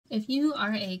If you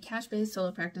are a cash-based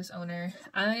solo practice owner,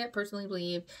 I personally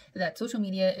believe that social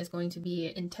media is going to be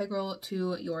integral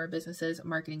to your business's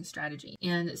marketing strategy.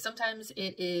 And sometimes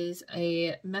it is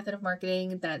a method of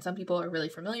marketing that some people are really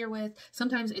familiar with.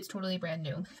 Sometimes it's totally brand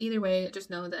new. Either way, just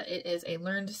know that it is a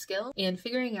learned skill, and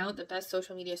figuring out the best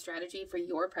social media strategy for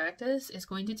your practice is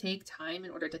going to take time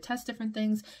in order to test different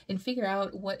things and figure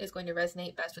out what is going to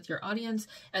resonate best with your audience,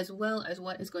 as well as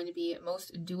what is going to be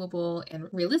most doable and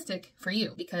realistic for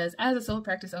you. Because as a solo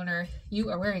practice owner, you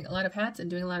are wearing a lot of hats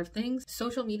and doing a lot of things.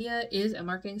 Social media is a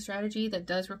marketing strategy that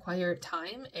does require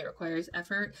time, it requires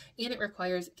effort, and it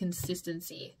requires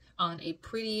consistency on a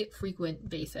pretty frequent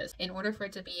basis. In order for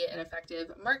it to be an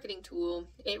effective marketing tool,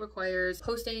 it requires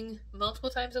posting multiple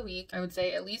times a week. I would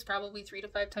say at least probably 3 to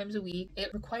 5 times a week.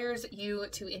 It requires you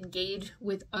to engage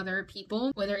with other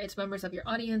people, whether it's members of your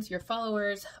audience, your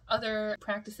followers, other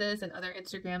practices and other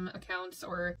Instagram accounts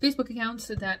or Facebook accounts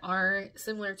that are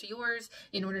similar to yours,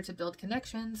 in order to build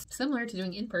connections, similar to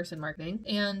doing in-person marketing.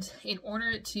 And in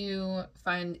order to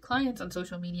find clients on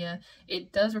social media,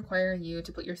 it does require you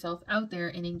to put yourself out there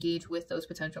and engage with those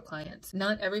potential clients.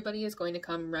 Not everybody is going to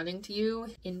come running to you,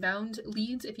 inbound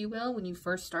leads, if you will, when you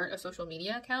first start a social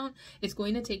media account. It's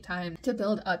going to take time to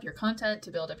build up your content,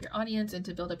 to build up your audience, and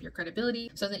to build up your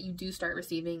credibility so that you do start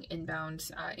receiving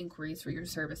inbound inquiries for your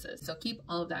services. So keep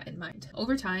all of that in mind.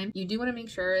 Over time, you do want to make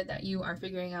sure that you are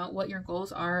figuring out what your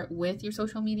goals are with your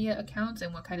social media accounts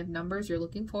and what kind of numbers you're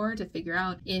looking for to figure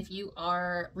out if you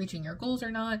are reaching your goals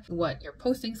or not, what your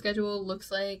posting schedule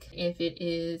looks like, if it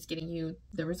is getting you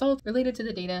the results related to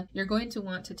the data. You're going to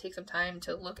want to take some time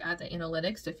to look at the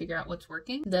analytics to figure out what's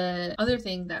working. The other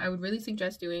thing that I would really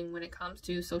suggest doing when it comes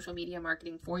to social media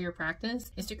marketing for your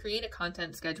practice is to create a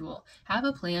content schedule. Have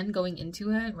a plan going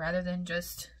into it rather than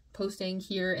just posting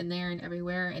here and there and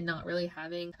everywhere and not really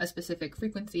having a specific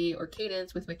frequency or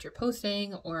cadence with which you're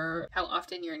posting or how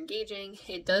often you're engaging.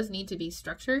 It does need to be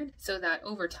structured so that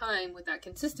over time, with that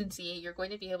consistency, you're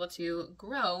going to be able to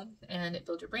grow and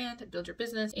build your brand, build your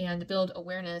business, and build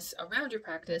awareness around your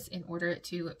practice in order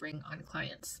to bring on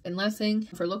clients. And last thing,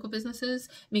 for local businesses,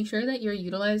 make sure that you're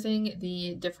utilizing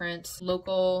the different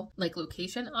local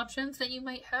location options that you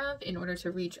might have in order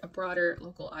to reach a broader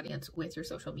local audience with your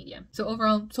social media. So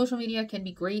overall, social media can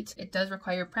be great. It does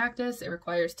require practice. It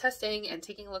requires testing and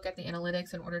taking a look at the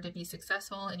analytics in order to be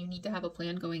successful, and you need to have a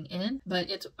plan going in, but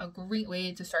it's a great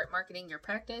way to start marketing your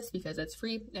practice because it's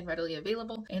free and readily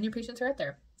available and your patients are out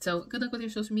there. So good luck with your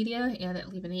social media and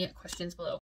leave any questions below.